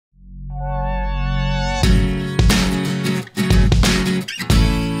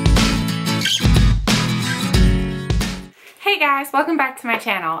guys, welcome back to my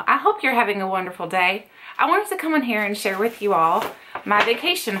channel. I hope you're having a wonderful day. I wanted to come in here and share with you all my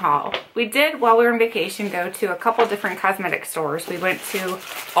vacation haul. We did, while we were on vacation, go to a couple different cosmetic stores. We went to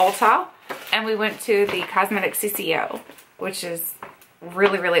Ulta and we went to the cosmetic CCO, which is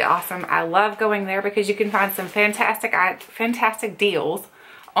really awesome. I love going there because you can find some fantastic deals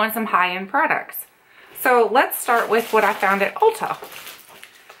on some high-end products. So let's start with what I found at Ulta.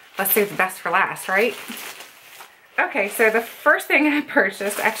 Let's save the best for last, right? Okay, so the first thing I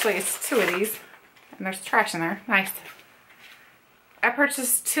purchased, actually it's two of these, and there's trash in there, nice. I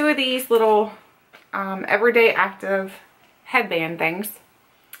purchased two of these little everyday active headband things.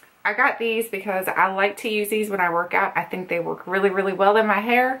 I got these because I like to use these when I work out. I think they work really well in my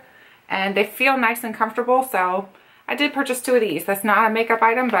hair, and they feel nice and comfortable, so I did purchase two of these. That's not a makeup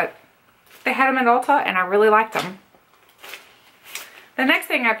item, but they had them at Ulta, and I really liked them. The next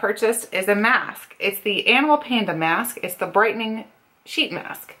thing I purchased is a mask. It's the Animal Panda mask. It's the brightening sheet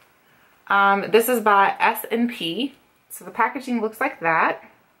mask. This is by S&P. So the packaging looks like that.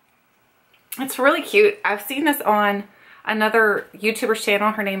 It's really cute. I've seen this on another YouTuber's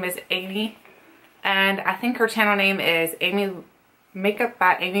channel. Her name is Amy. And I think her channel name is Amy Makeup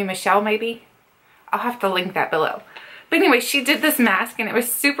by Amy Michelle, maybe. I'll have to link that below. But anyway, she did this mask and it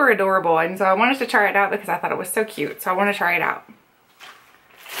was super adorable. And so I wanted to try it out because I thought it was so cute. So I want to try it out.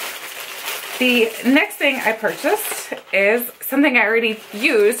 The next thing I purchased is something I already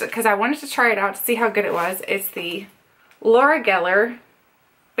used because I wanted to try it out to see how good it was. It's the Laura Geller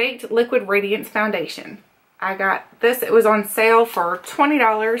Baked Liquid Radiance Foundation. I got this, it was on sale for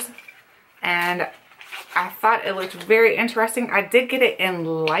 $20 and I thought it looked very interesting. I did get it in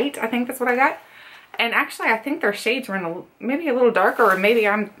light, I think that's what I got. And actually I think their shades were maybe a little darker, or maybe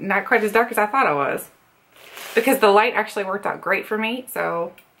I'm not quite as dark as I thought I was. Because the light actually worked out great for me,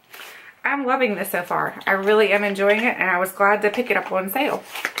 so I'm loving this so far. I really am enjoying it, and I was glad to pick it up on sale.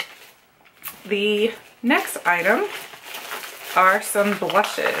 The next item are some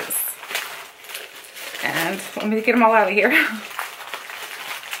blushes. And let me get them all out of here.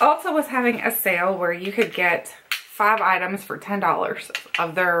 Ulta was having a sale where you could get 5 items for $10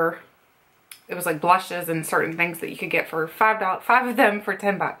 of their, it was like blushes and certain things that you could get for $5, 5 of them for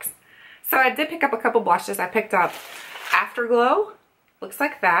 10 bucks. So I did pick up a couple blushes. I picked up Afterglow. Looks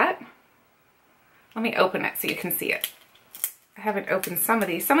like that. Let me open it so you can see it. I haven't opened some of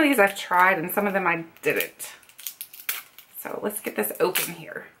these. Some of these I've tried and some of them I didn't. So let's get this open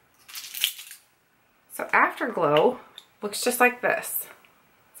here. So Afterglow looks just like this.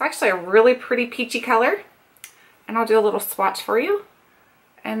 It's actually a really pretty peachy color. And I'll do a little swatch for you.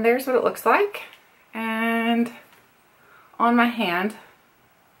 And there's what it looks like. And on my hand,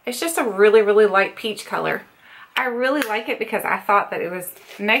 it's just a really light peach color. I really like it because I thought that it was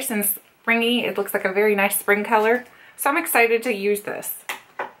nice and springy. It looks like a very nice spring color. So I'm excited to use this.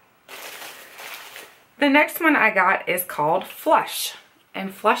 The next one I got is called Flush.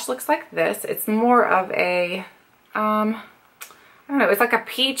 And Flush looks like this. It's more of a, I don't know, it's like a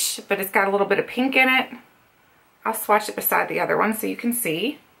peach, but it's got a little bit of pink in it. I'll swatch it beside the other one so you can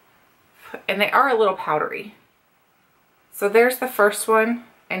see. And they are a little powdery. So there's the first one,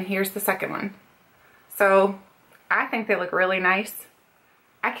 and here's the second one. So I think they look really nice.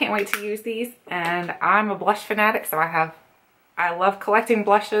 I can't wait to use these, and I'm a blush fanatic, so I love collecting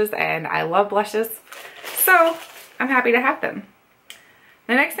blushes and I love blushes. So I'm happy to have them.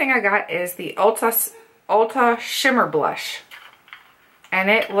 The next thing I got is the Ulta Shimmer Blush. And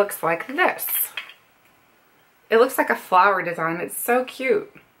it looks like this. It looks like a flower design. It's so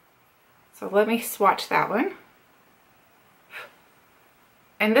cute. So let me swatch that one.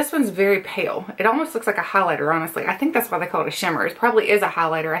 And this one's very pale. It almost looks like a highlighter, honestly. I think that's why they call it a shimmer. It probably is a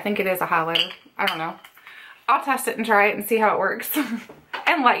highlighter. I think it is a highlighter. I don't know. I'll test it and try it and see how it works.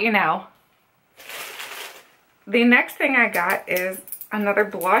 And let you know. The next thing I got is another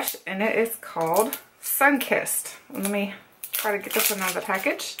blush, and it is called Sunkissed. Let me try to get this one out of the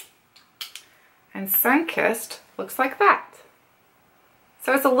package. And Sunkissed looks like that.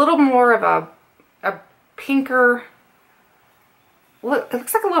 So it's a little more of a pinker. Look, it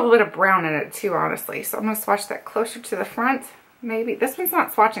looks like a little bit of brown in it too, honestly. So I'm going to swatch that closer to the front. Maybe. This one's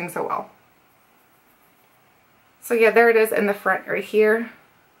not swatching so well. So yeah, there it is in the front right here.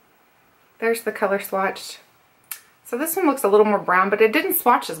 There's the color swatched. So this one looks a little more brown, but it didn't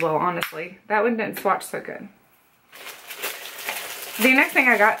swatch as well, honestly. That one didn't swatch so good. The next thing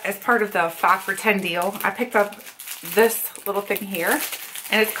I got as part of the 5 for 10 deal, I picked up this little thing here.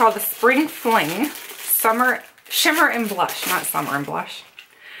 And it's called the Spring Fling Shimmer and Blush. Not Summer and Blush.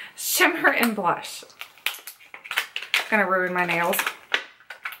 Shimmer and Blush. It's gonna ruin my nails.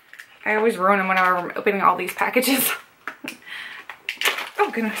 I always ruin them when I'm opening all these packages. Oh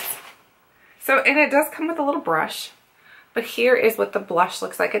goodness. So, and it does come with a little brush, but here is what the blush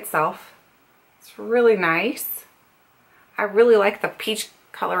looks like itself. It's really nice. I really like the peach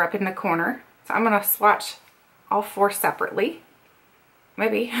color up in the corner. So I'm gonna swatch all 4 separately.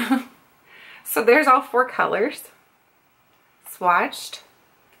 Maybe. So there's all 4 colors swatched.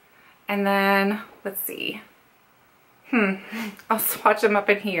 And then, let's see. I'll swatch them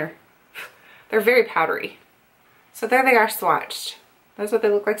up in here. They're very powdery. So there they are swatched. That's what they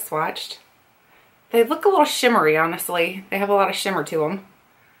look like swatched. They look a little shimmery, honestly. They have a lot of shimmer to them.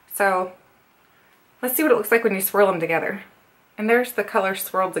 So let's see what it looks like when you swirl them together. And there's the colors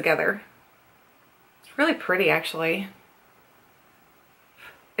swirled together. It's really pretty, actually.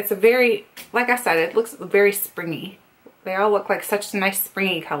 It's a very, like I said, it looks very springy. They all look like such nice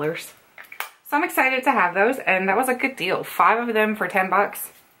springy colors. So I'm excited to have those, and that was a good deal. 5 of them for 10 bucks.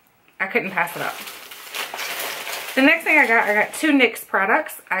 I couldn't pass it up. The next thing I got 2 NYX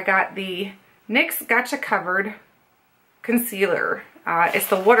products. I got the NYX Gotcha Covered Concealer. It's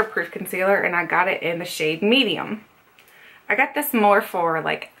the waterproof concealer, and I got it in the shade medium. I got this more for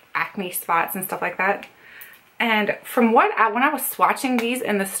like acne spots and stuff like that. And from what when I was swatching these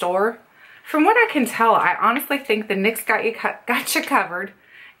in the store, from what I can tell, I honestly think the NYX Gotcha Covered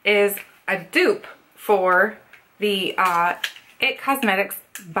is a dupe for the It Cosmetics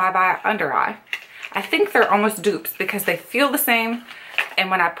Bye Bye Under Eye. I think they're almost dupes because they feel the same, and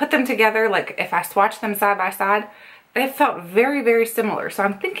when I put them together, like if I swatch them side by side, they felt very, very similar. So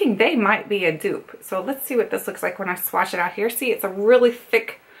I'm thinking they might be a dupe. So let's see what this looks like when I swatch it out here. See, it's a really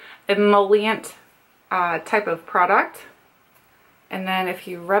thick emollient type of product. And then if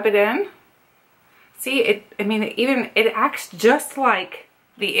you rub it in, see it, I mean, it acts just like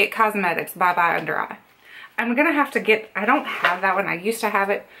the It Cosmetics Bye Bye Under Eye. I'm gonna have to get, I don't have that one, I used to have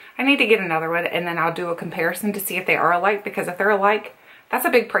it. I need to get another one, and then I'll do a comparison to see if they are alike, because if they're alike, that's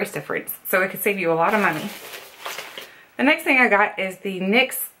a big price difference. So it could save you a lot of money. The next thing I got is the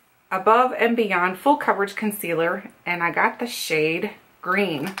NYX Above and Beyond Full Coverage Concealer, and I got the shade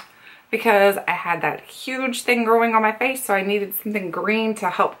green because I had that huge thing growing on my face, so I needed something green to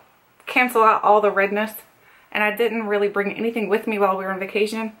help cancel out all the redness, and I didn't really bring anything with me while we were on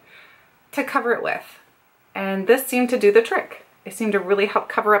vacation to cover it with. And this seemed to do the trick. It seemed to really help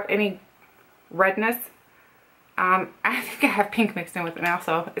cover up any redness. I think I have pink mixed in with it now,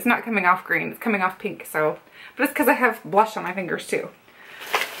 so it's not coming off green, it's coming off pink. So, but it's because I have blush on my fingers too.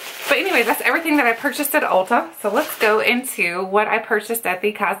 But anyway, that's everything that I purchased at Ulta. So let's go into what I purchased at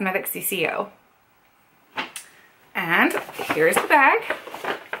the Cosmetic CCO. And here's the bag.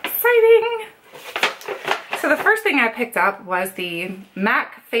 Exciting! So the first thing I picked up was the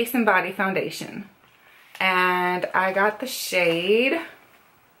MAC Face and Body Foundation. And I got the shade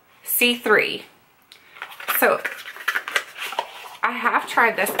C3. So I have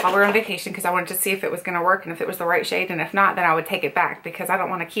tried this while we were on vacation because I wanted to see if it was going to work and if it was the right shade, and if not, then I would take it back because I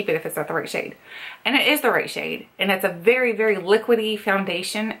don't want to keep it if it's not the right shade. And it is the right shade, and it's a very, very liquidy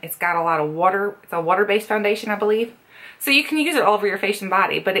foundation. It's got a lot of water. It's a water-based foundation, I believe. So you can use it all over your face and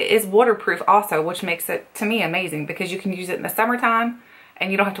body, but it is waterproof also, which makes it, to me, amazing because you can use it in the summertime and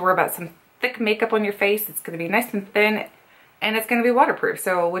you don't have to worry about some thick makeup on your face. It's going to be nice and thin, and it's going to be waterproof,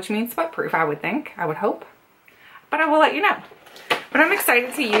 so which means sweat-proof, I would think, I would hope. But I will let you know. But I'm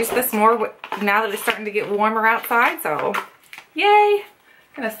excited to use this more now that it's starting to get warmer outside, so yay!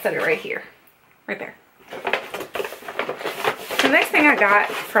 I'm going to set it right here, right there. The next thing I got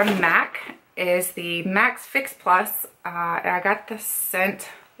from MAC is the Max Fix Plus, and I got the scent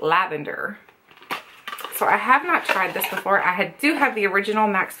Lavender. So I have not tried this before. I do have the original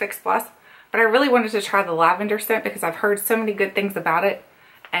Max Fix Plus, but I really wanted to try the lavender scent because I've heard so many good things about it.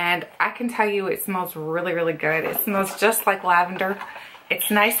 And I can tell you it smells really, really good. It smells just like lavender.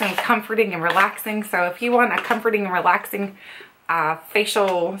 It's nice and comforting and relaxing. So if you want a comforting and relaxing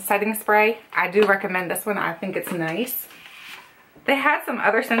facial setting spray, I do recommend this one. I think it's nice. They had some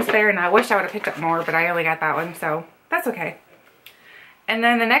other scents there, and I wish I would have picked up more, but I only got that one, so that's okay. And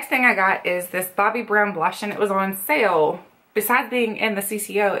then the next thing I got is this Bobbi Brown blush, and it was on sale. Besides being in the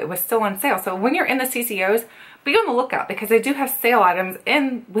CCO, it was still on sale. So when you're in the CCOs, be on the lookout because they do have sale items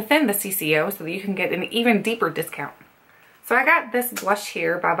within the CCO so that you can get an even deeper discount. So I got this blush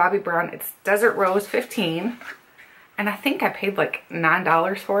here by Bobbi Brown. It's Desert Rose 15, and I think I paid like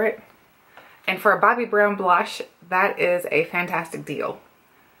 $9 for it. And for a Bobbi Brown blush, that is a fantastic deal.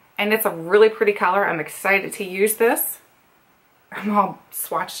 And it's a really pretty color. I'm excited to use this. I'm all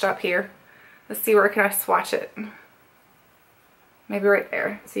swatched up here. Let's see, where can I swatch it? Maybe right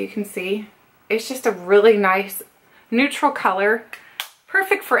there, so you can see. It's just a really nice neutral color,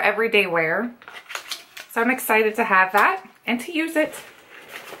 perfect for everyday wear. So I'm excited to have that and to use it.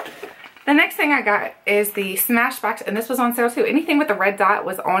 The next thing I got is the Smashbox, and this was on sale too. Anything with the red dot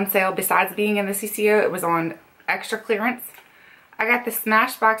was on sale besides being in the CCO. It was on extra clearance. I got the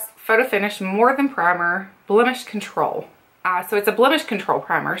Smashbox Photo Finish More Than Primer Blemish Control. So it's a blemish control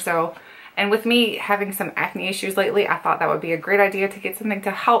primer. So, and with me having some acne issues lately, I thought that would be a great idea to get something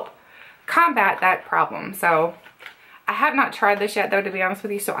to help combat that problem. So I have not tried this yet though, to be honest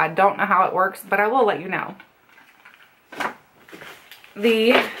with you, so I don't know how it works, but I will let you know.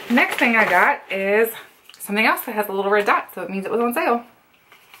 The next thing I got is something else that has a little red dot, so it means it was on sale.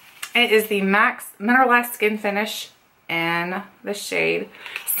 It is the MAC Mineralized Skin Finish in the shade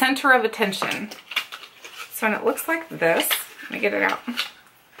Center of Attention. So, and it looks like this. Let me get it out.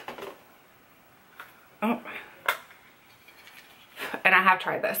 Oh. And I have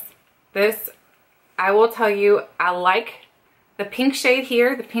tried this. This, I will tell you, I like the pink shade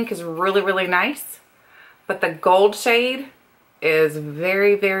here. The pink is really, really nice. But the gold shade is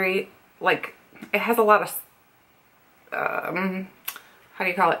very, very, like, it has a lot of, how do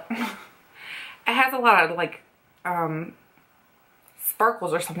you call it? It has a lot of, like,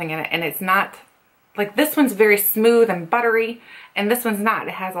 sparkles or something in it. And it's not, like, this one's very smooth and buttery. And this one's not.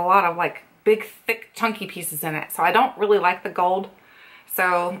 It has a lot of, like, big, thick, chunky pieces in it. So I don't really like the gold.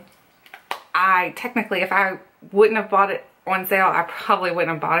 So I technically, if I wouldn't have bought it on sale, I probably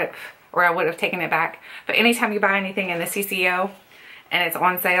wouldn't have bought it, or I would have taken it back. But anytime you buy anything in the CCO and it's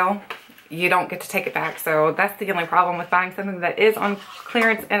on sale, you don't get to take it back. So that's the only problem with buying something that is on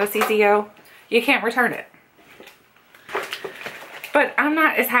clearance in a CCO. You can't return it. But I'm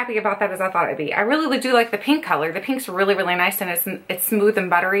not as happy about that as I thought I'd be. I really do like the pink color. The pink's really, really nice, and it's smooth and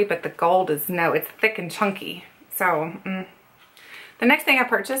buttery, but the gold is, no, it's thick and chunky. So, The next thing I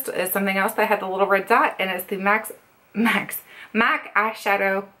purchased is something else that had the little red dot, and it's the MAC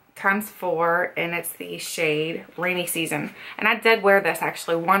Eyeshadow ×4, and it's the shade Rainy Season. And I did wear this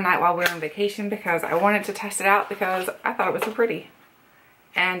actually one night while we were on vacation because I wanted to test it out because I thought it was so pretty.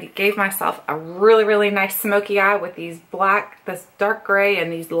 And gave myself a really, really nice smoky eye with these black, this dark gray,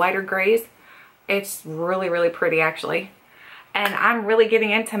 and these lighter grays. It's really, really pretty actually. And I'm really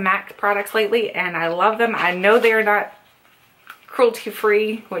getting into MAC products lately, and I love them. I know they're not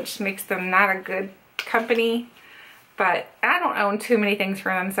cruelty-free, which makes them not a good company, but I don't own too many things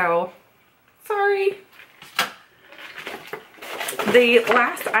from them, so sorry. The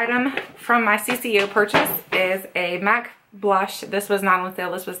last item from my CCO purchase is a MAC blush. This was not on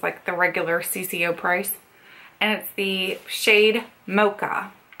sale. This was like the regular CCO price, and it's the shade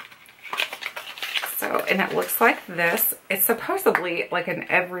Mocha. So, and it looks like this. It's supposedly like an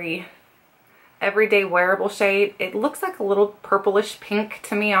everyday wearable shade. It looks like a little purplish pink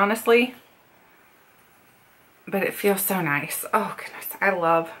to me, honestly, but it feels so nice. Oh goodness,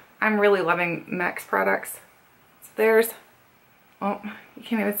 I'm really loving MAC's products. So there's, oh, you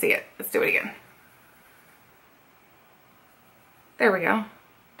can't even see it. Let's do it again. There we go.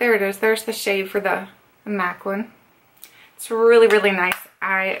 There it is. There's the shade for the MAC one. It's really, really nice.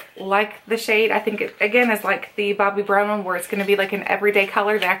 I like the shade. I think it, again, is like the Bobbi Brown one, where it's going to be like an everyday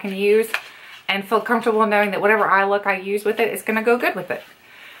color that I can use and feel comfortable knowing that whatever eye look I use with it is going to go good with it.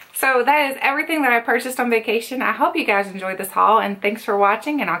 So that is everything that I purchased on vacation. I hope you guys enjoyed this haul, and thanks for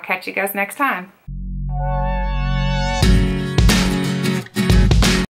watching, and I'll catch you guys next time.